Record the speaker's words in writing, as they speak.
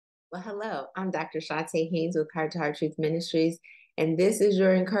Well, hello, I'm Dr. Chonta Haynes with Heart to Heart Truth Ministries, and this is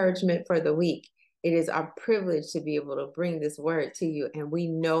your encouragement for the week. It is our privilege to be able to bring this word to you, and we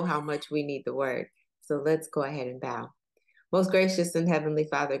know how much we need the word. So let's go ahead and bow. Most gracious and heavenly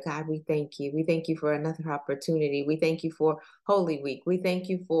Father, God, we thank you. We thank you for another opportunity. We thank you for Holy Week. We thank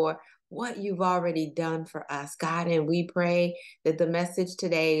you for what you've already done for us, God. And we pray that the message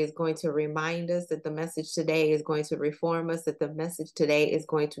today is going to remind us, that the message today is going to reform us, that the message today is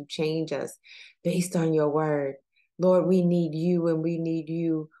going to change us based on your word. Lord, we need you and we need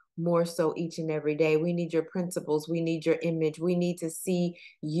you more so each and every day. We need your principles. We need your image. We need to see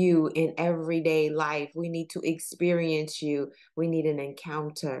you in everyday life. We need to experience you. We need an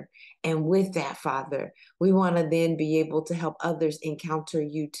encounter. And with that, Father, we want to then be able to help others encounter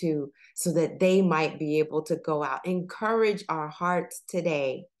you too, so that they might be able to go out. Encourage our hearts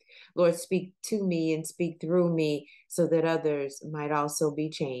today. Lord, speak to me and speak through me so that others might also be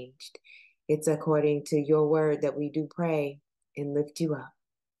changed. It's according to your word that we do pray and lift you up.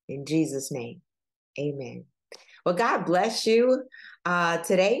 In Jesus' name, amen. Well, God bless you.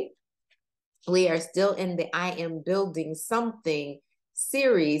 Today, we are still in the I Am Building Something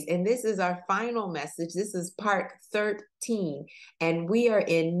series, and this is our final message. This is part 13, and we are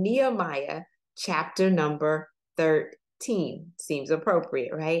in Nehemiah chapter number 13. Seems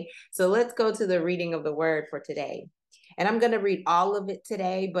appropriate, right? So let's go to the reading of the word for today. And I'm going to read all of it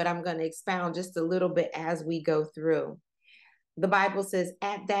today, but I'm going to expound just a little bit as we go through. The Bible says,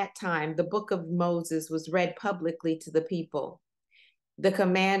 at that time, the book of Moses was read publicly to the people. The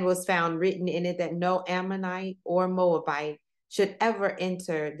command was found written in it that no Ammonite or Moabite should ever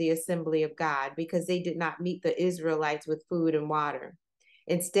enter the assembly of God, because they did not meet the Israelites with food and water.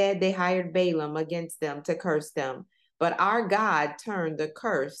 Instead, they hired Balaam against them to curse them. But our God turned the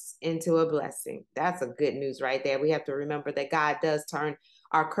curse into a blessing. That's a good news right there. We have to remember that God does turn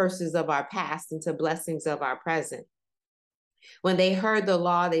our curses of our past into blessings of our present. When they heard the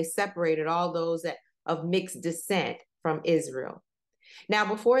law, they separated all those of mixed descent from Israel. Now,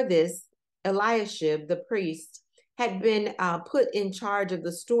 before this, Eliashib, the priest, had been put in charge of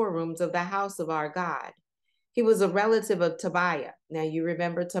the storerooms of the house of our God. He was a relative of Tobiah. Now, you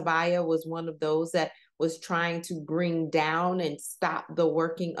remember Tobiah was one of those that was trying to bring down and stop the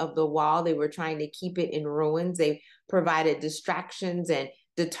working of the wall. They were trying to keep it in ruins. They provided distractions and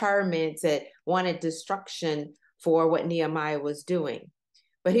deterrents that wanted destruction for what Nehemiah was doing.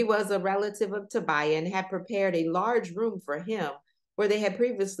 But he was a relative of Tobiah and had prepared a large room for him, where they had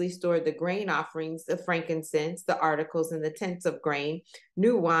previously stored the grain offerings, the frankincense, the articles, and the tenths of grain,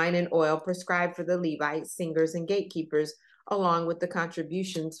 new wine and oil prescribed for the Levites, singers, and gatekeepers, along with the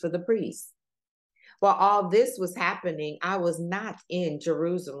contributions for the priests. While all this was happening, I was not in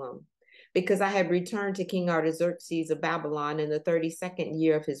Jerusalem, because I had returned to King Artaxerxes of Babylon in the 32nd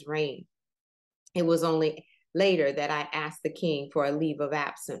year of his reign. It was only later that I asked the king for a leave of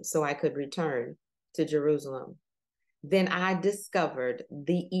absence so I could return to Jerusalem. Then I discovered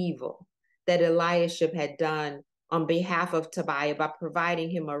the evil that Eliashib had done on behalf of Tobiah by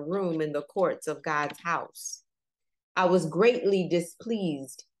providing him a room in the courts of God's house. I was greatly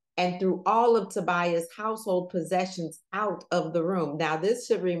displeased and threw all of Tobiah's household possessions out of the room. Now, this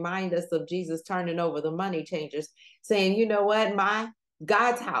should remind us of Jesus turning over the money changers, saying, you know what, my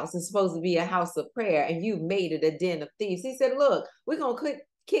God's house is supposed to be a house of prayer, and you made it a den of thieves. He said, look, we're going to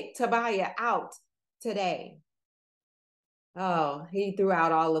kick Tobiah out today. Oh, he threw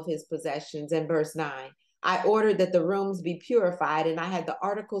out all of his possessions. In verse 9, I ordered that the rooms be purified, and I had the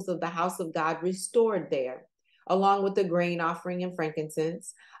articles of the house of God restored there, along with the grain offering and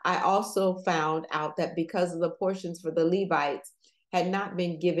frankincense. I also found out that because of the portions for the Levites had not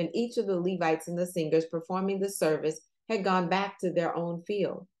been given, each of the Levites and the singers performing the service had gone back to their own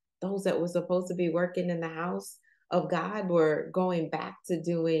field. Those that were supposed to be working in the house of God were going back to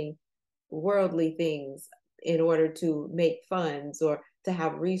doing worldly things in order to make funds or to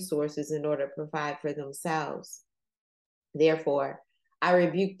have resources in order to provide for themselves. Therefore, I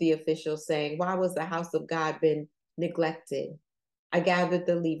rebuked the officials, saying, why was the house of God been neglected? I gathered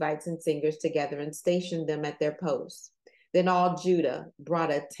the Levites and singers together and stationed them at their posts. Then all Judah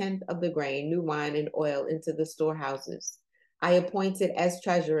brought a tenth of the grain, new wine, and oil into the storehouses. I appointed as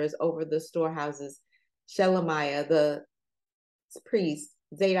treasurers over the storehouses Shelemiah the priest,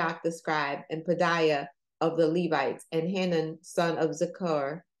 Zadok the scribe, and Pedaiah of the Levites, and Hanan, son of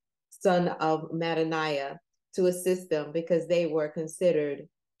Zakur, son of Mattaniah, to assist them, because they were considered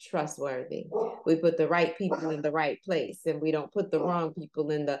trustworthy. We put the right people in the right place, and we don't put the wrong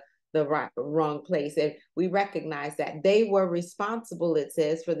people in the wrong place. And we recognize that they were responsible, it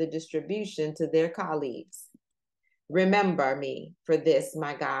says, for the distribution to their colleagues. Remember me for this,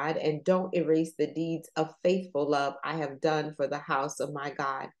 my God, and don't erase the deeds of faithful love I have done for the house of my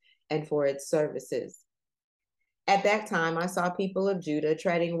God and for its services. At that time, I saw people of Judah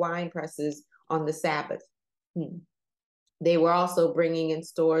treading wine presses on the Sabbath. They were also bringing in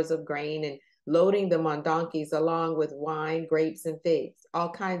stores of grain and loading them on donkeys along with wine, grapes, and figs. All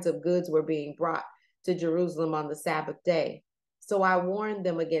kinds of goods were being brought to Jerusalem on the Sabbath day. So I warned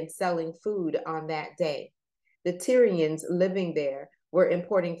them against selling food on that day. The Tyrians living there were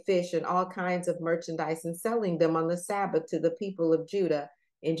importing fish and all kinds of merchandise and selling them on the Sabbath to the people of Judah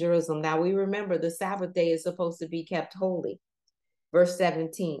in Jerusalem. Now we remember the Sabbath day is supposed to be kept holy. Verse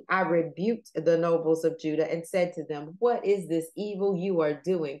 17, I rebuked the nobles of Judah and said to them, what is this evil you are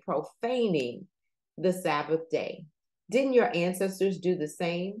doing, profaning the Sabbath day? Didn't your ancestors do the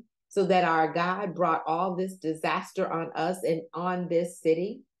same, so that our God brought all this disaster on us and on this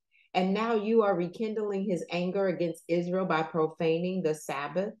city? And now you are rekindling his anger against Israel by profaning the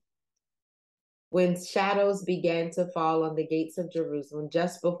Sabbath? When shadows began to fall on the gates of Jerusalem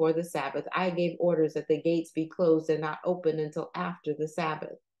just before the Sabbath, I gave orders that the gates be closed and not opened until after the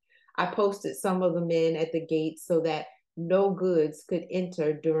Sabbath. I posted some of the men at the gates so that no goods could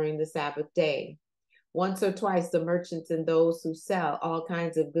enter during the Sabbath day. Once or twice, the merchants and those who sell all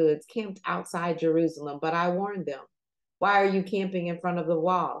kinds of goods camped outside Jerusalem, but I warned them, why are you camping in front of the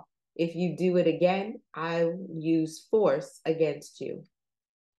wall? If you do it again, I will use force against you.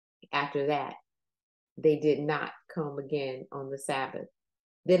 After that, they did not come again on the Sabbath.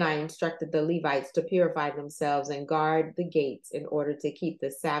 Then I instructed the Levites to purify themselves and guard the gates in order to keep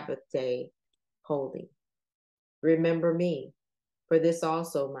the Sabbath day holy. Remember me for this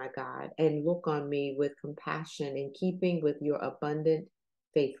also, my God, and look on me with compassion in keeping with your abundant,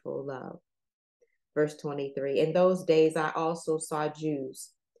 faithful love. Verse 23, in those days I also saw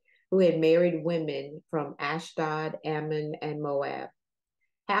Jews who had married women from Ashdod, Ammon, and Moab.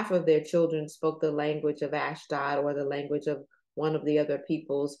 Half of their children spoke the language of Ashdod or the language of one of the other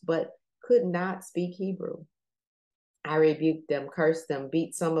peoples, but could not speak Hebrew. I rebuked them, cursed them,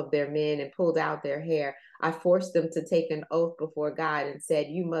 beat some of their men, and pulled out their hair. I forced them to take an oath before God and said,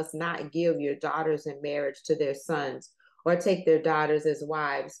 you must not give your daughters in marriage to their sons, or take their daughters as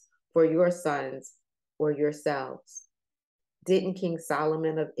wives for your sons or yourselves. Didn't King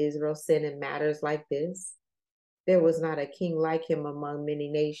Solomon of Israel sin in matters like this? There was not a king like him among many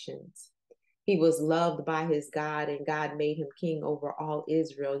nations. He was loved by his God, and God made him king over all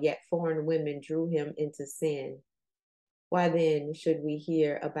Israel, yet foreign women drew him into sin. Why then should we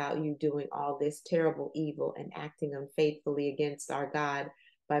hear about you doing all this terrible evil and acting unfaithfully against our God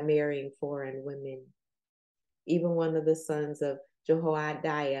by marrying foreign women? Even one of the sons of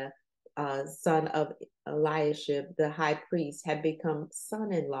Jehoiada, son of Eliashib, the high priest, had become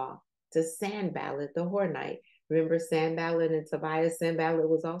son-in-law to Sanballat the Hornite. Remember Sanballat and Tobiah? Sanballat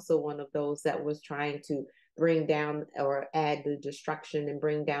was also one of those that was trying to bring down or add the destruction and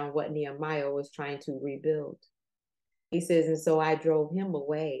bring down what Nehemiah was trying to rebuild. He says, and so I drove him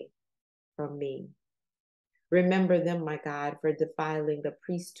away from me. Remember them, my God, for defiling the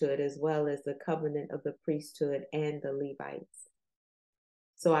priesthood as well as the covenant of the priesthood and the Levites.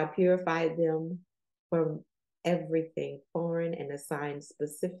 So I purified them from everything foreign and assigned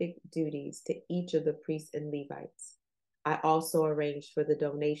specific duties to each of the priests and Levites. I also arranged for the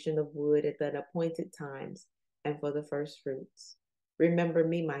donation of wood at the appointed times and for the first fruits. Remember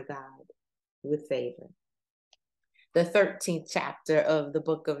me, my God, with favor. The 13th chapter of the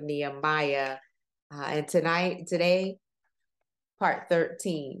book of Nehemiah. And today, part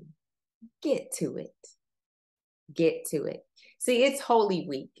 13. Get to it. Get to it. See, it's Holy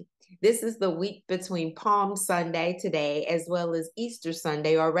Week. This is the week between Palm Sunday today, as well as Easter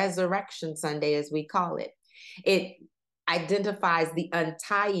Sunday, or Resurrection Sunday, as we call it. It identifies the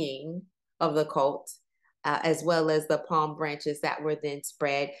untying of the colt, as well as the palm branches that were then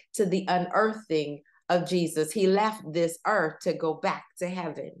spread, to the unearthing of Jesus. He left this earth to go back to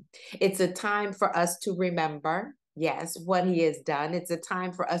heaven. It's a time for us to remember, yes, what he has done. It's a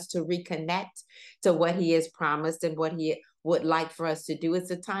time for us to reconnect to what he has promised and what he would like for us to do. It's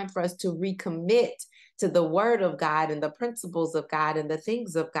a time for us to recommit to the word of God and the principles of God and the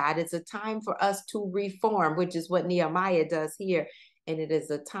things of God. It's a time for us to reform, which is what Nehemiah does here. And it is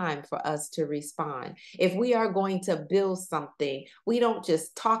a time for us to respond. If we are going to build something, we don't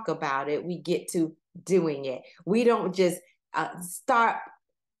just talk about it, we get to doing it. We don't just start,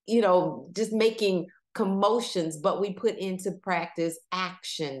 just making commotions, but we put into practice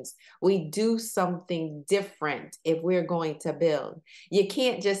actions. We do something different if we're going to build. You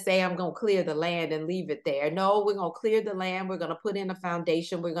can't just say, I'm going to clear the land and leave it there. No, we're going to clear the land. We're going to put in a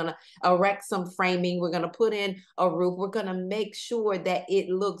foundation. We're going to erect some framing. We're going to put in a roof. We're going to make sure that it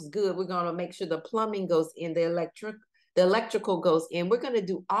looks good. We're going to make sure the plumbing goes in, the electrical goes in. We're going to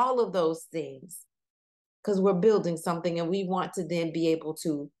do all of those things because we're building something and we want to then be able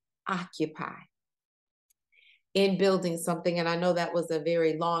to occupy in building something. And I know that was a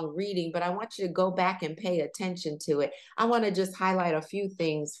very long reading, but I want you to go back and pay attention to it. I want to just highlight a few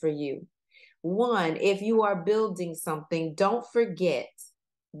things for you. One, if you are building something, don't forget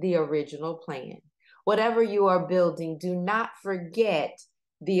the original plan. Whatever you are building, do not forget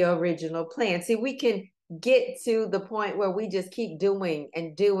the original plan. See, we can get to the point where we just keep doing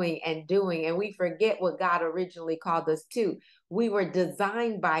and doing and doing, and we forget what God originally called us to. We were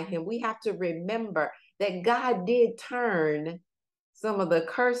designed by Him. We have to remember that God did turn some of the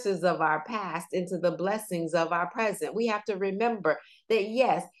curses of our past into the blessings of our present. We have to remember that,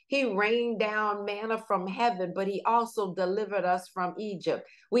 yes, He rained down manna from heaven, but He also delivered us from Egypt.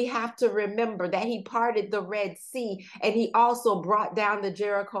 We have to remember that He parted the Red Sea and He also brought down the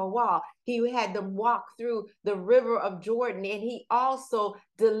Jericho wall. He had them walk through the river of Jordan, and He also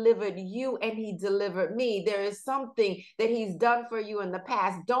delivered you and He delivered me. There is something that He's done for you in the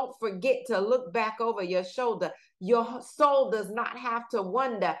past. Don't forget to look back over your shoulder. Your soul does not have to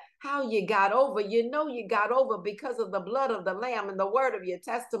wonder how you got over. You know you got over because of the blood of the Lamb and the word of your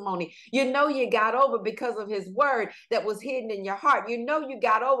testimony. You know you got over because of His word that was hidden in your heart. You know you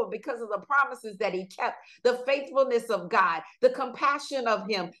got over because of the promises that He kept, the faithfulness of God, the compassion of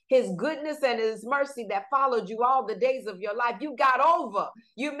Him, His goodness and His mercy that followed you all the days of your life. You got over.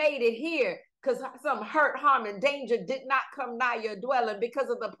 You made it here because some hurt, harm, and danger did not come nigh your dwelling. Because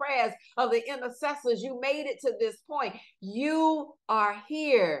of the prayers of the intercessors, you made it to this point. You are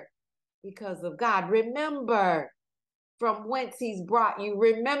here because of God. Remember from whence He's brought you.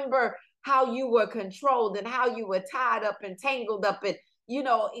 Remember how you were controlled and how you were tied up and tangled up, and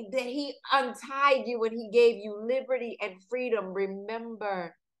that He untied you and He gave you liberty and freedom.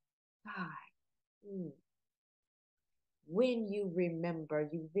 Remember God. When you remember,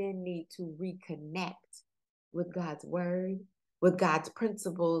 you then need to reconnect with God's word, with God's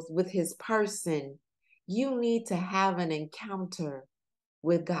principles, with His person. You need to have an encounter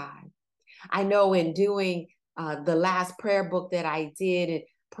with God. I know in doing the last prayer book that I did and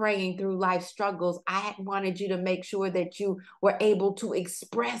praying through life struggles, I wanted you to make sure that you were able to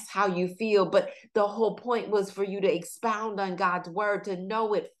express how you feel. But the whole point was for you to expound on God's word, to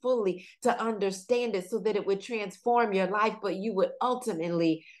know it fully, to understand it so that it would transform your life, but you would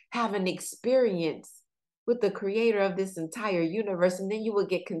ultimately have an experience with the creator of this entire universe. And then you would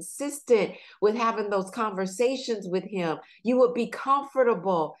get consistent with having those conversations with Him. You would be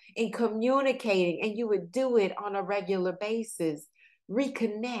comfortable in communicating, and you would do it on a regular basis.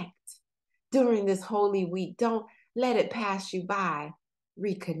 Reconnect during this holy week. Don't let it pass you by.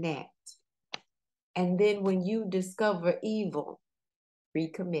 Reconnect. And then when you discover evil,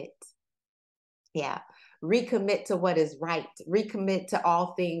 recommit. Yeah. Recommit to what is right. Recommit to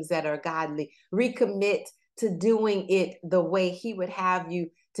all things that are godly. Recommit to doing it the way He would have you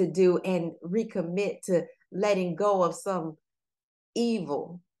to do, and recommit to letting go of some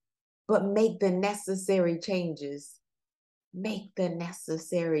evil, but make the necessary changes. Make the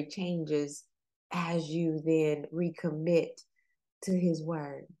necessary changes as you then recommit to His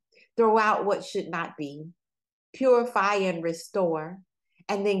word. Throw out what should not be. Purify and restore.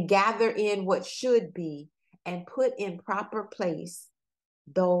 And then gather in what should be and put in proper place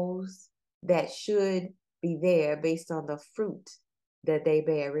those that should be there based on the fruit that they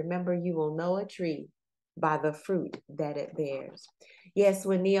bear. Remember, you will know a tree by the fruit that it bears. Yes,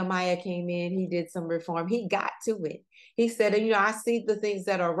 when Nehemiah came in, he did some reform. He got to it. He said, I see the things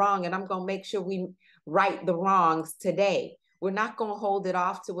that are wrong, and I'm going to make sure we right the wrongs today. We're not going to hold it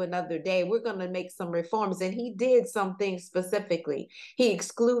off to another day. We're going to make some reforms. And he did some things specifically. He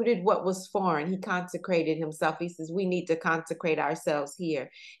excluded what was foreign. He consecrated himself. He says, we need to consecrate ourselves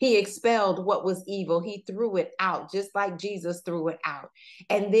here. He expelled what was evil. He threw it out, just like Jesus threw it out.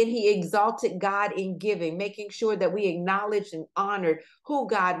 And then he exalted God in giving, making sure that we acknowledged and honored who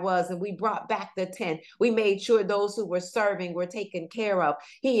God was. And we brought back the 10. We made sure those who were serving were taken care of.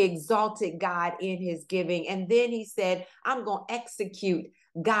 He exalted God in his giving. And then he said, I'm going to execute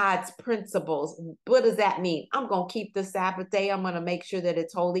God's principles. What does that mean? I'm going to keep the Sabbath day. I'm going to make sure that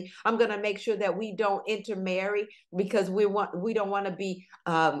it's holy. I'm going to make sure that we don't intermarry because we don't want to be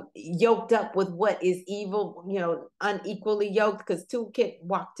yoked up with what is evil, unequally yoked, because two can't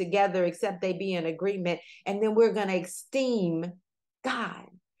walk together except they be in agreement. And then we're going to esteem God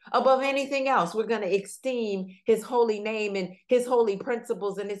above anything else. We're going to esteem his holy name and his holy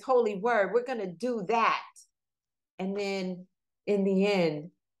principles and his holy word. We're going to do that. And then in the end,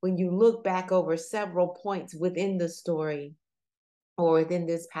 when you look back over several points within the story or within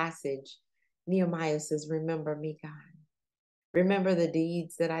this passage, Nehemiah says, remember me, God. Remember the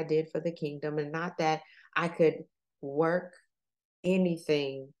deeds that I did for the kingdom, and not that I could work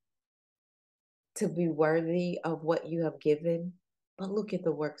anything to be worthy of what you have given, but look at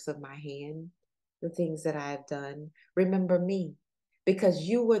the works of my hand, the things that I have done. Remember me, because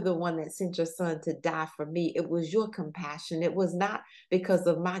you were the one that sent your son to die for me. It was your compassion. It was not because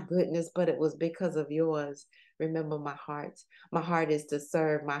of my goodness, but it was because of yours. Remember my heart. My heart is to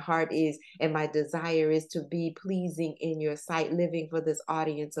serve. My heart is, and my desire is to be pleasing in your sight, living for this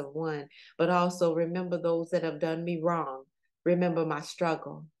audience of one. But also remember those that have done me wrong. Remember my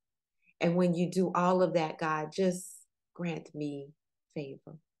struggle. And when you do all of that, God, just grant me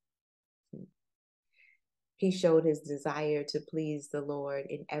favor. He showed his desire to please the Lord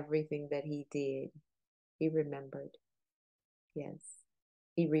in everything that he did. He remembered. Yes.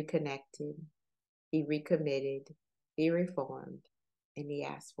 He reconnected. He recommitted. He reformed. And he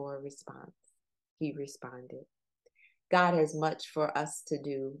asked for a response. He responded. God has much for us to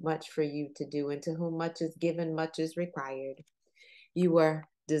do, much for you to do, and to whom much is given, much is required. You were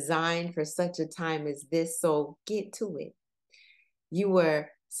designed for such a time as this, so get to it. You were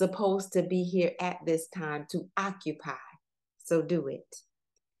supposed to be here at this time to occupy, so do it.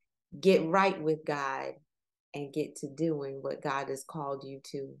 Get right with God and get to doing what God has called you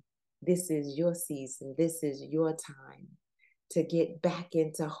to. This is your season. This is your time to get back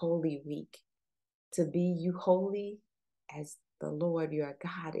into Holy Week, to be you holy as the Lord your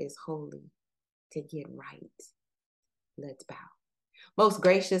God is holy, to get right. Let's bow. Most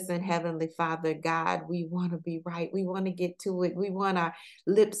gracious and heavenly Father, God, we want to be right. We want to get to it. We want our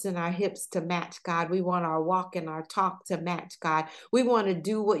lips and our hips to match, God. We want our walk and our talk to match, God. We want to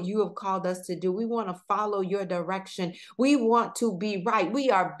do what you have called us to do. We want to follow your direction. We want to be right.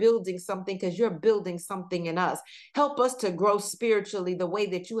 We are building something because you're building something in us. Help us to grow spiritually the way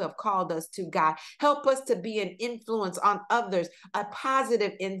that you have called us to, God. Help us to be an influence on others, a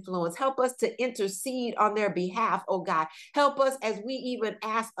positive influence. Help us to intercede on their behalf, oh God. Help us as we even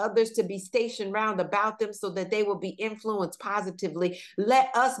ask others to be stationed round about them so that they will be influenced positively.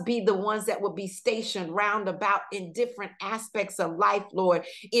 Let us be the ones that will be stationed round about in different aspects of life, Lord,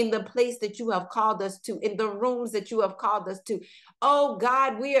 in the place that you have called us to, in the rooms that you have called us to. Oh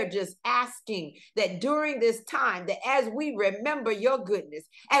God, we are just asking that during this time, that as we remember your goodness,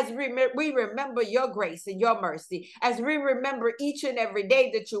 as we remember your grace and your mercy, as we remember each and every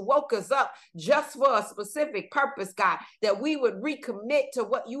day that you woke us up just for a specific purpose, God, that we would recommit to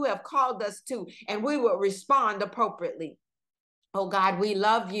what you have called us to, and we would respond appropriately. Oh God, we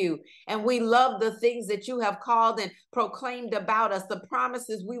love you, and we love the things that you have called and proclaimed about us, the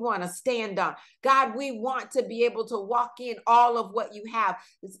promises we want to stand on. God, we want to be able to walk in all of what you have,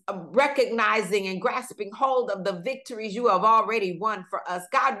 recognizing and grasping hold of the victories you have already won for us.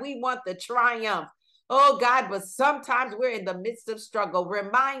 God, we want the triumph. Oh God, but sometimes we're in the midst of struggle.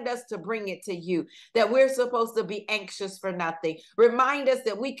 Remind us to bring it to you, that we're supposed to be anxious for nothing. Remind us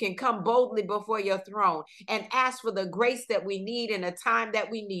that we can come boldly before your throne and ask for the grace that we need in a time that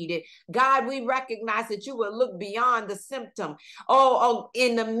we need it. God, we recognize that you will look beyond the symptom.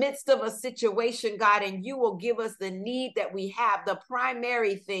 In the midst of a situation, God, and you will give us the need that we have, the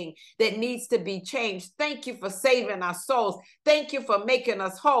primary thing that needs to be changed. Thank you for saving our souls. Thank you for making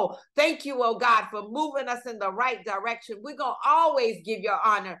us whole. Thank you, oh God, for moving us in the right direction. We're going to always give your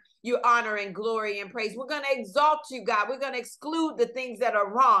honor and glory and praise. We're going to exalt you, God. We're going to exclude the things that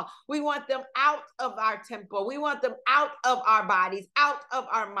are wrong. We want them out of our temple. We want them out of our bodies, out of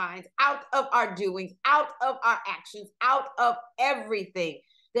our minds, out of our doings, out of our actions, out of everything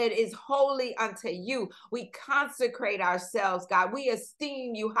that is holy unto you. We consecrate ourselves, God. We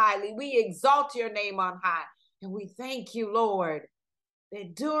esteem you highly. We exalt your name on high. And we thank you, Lord,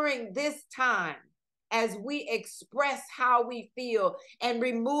 that during this time, as we express how we feel and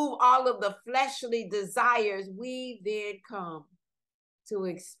remove all of the fleshly desires, we then come to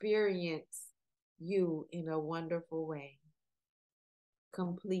experience you in a wonderful way,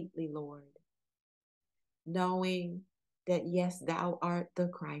 completely, Lord, knowing that yes, thou art the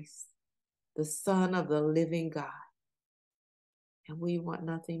Christ, the Son of the living God, And we want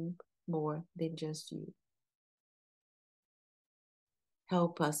nothing more than just you.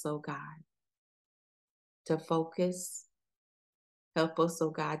 Help us, oh God, to focus. Help us, oh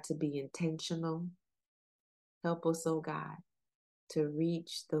God, to be intentional. Help us, oh God, to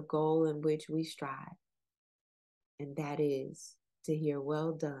reach the goal in which we strive. And that is to hear,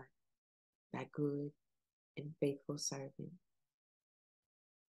 well done, thy good and faithful servant.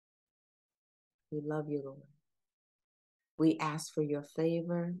 We love you, Lord. We ask for your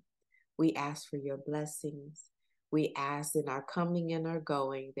favor. We ask for your blessings. We ask in our coming and our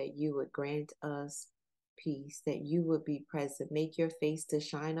going that you would grant us peace, that you would be present, make your face to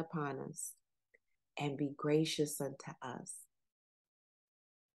shine upon us, and be gracious unto us.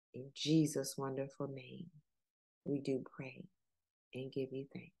 In Jesus' wonderful name, we do pray and give you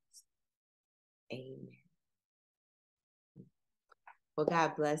thanks. Amen. Well,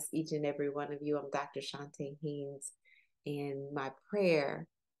 God bless each and every one of you. I'm Dr. Chonta Haynes, and my prayer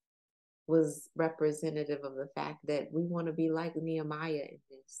was representative of the fact that we want to be like Nehemiah in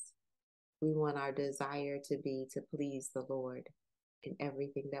this. We want our desire to be to please the Lord in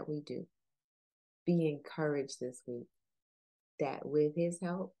everything that we do. Be encouraged this week that with his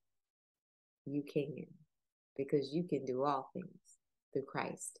help, you can, because you can do all things through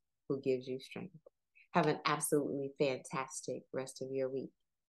Christ who gives you strength. Have an absolutely fantastic rest of your week.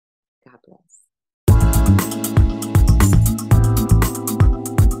 God bless.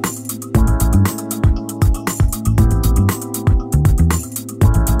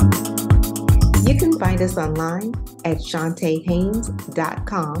 You can find us online at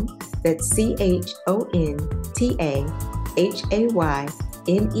chontahaynes.com. That's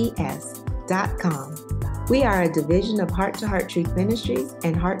CHONTAHAYNES.com. We are a division of Heart to Heart Truth Ministries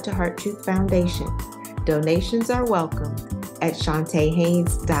and Heart to Heart Truth Foundation. Donations are welcome at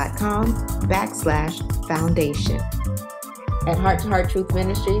chontahaynes.com/foundation. At Heart to Heart Truth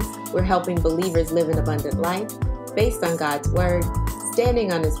Ministries, we're helping believers live an abundant life based on God's Word,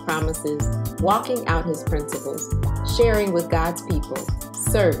 standing on His promises, walking out His principles, sharing with God's people,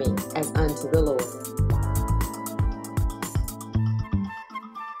 serving as unto the Lord.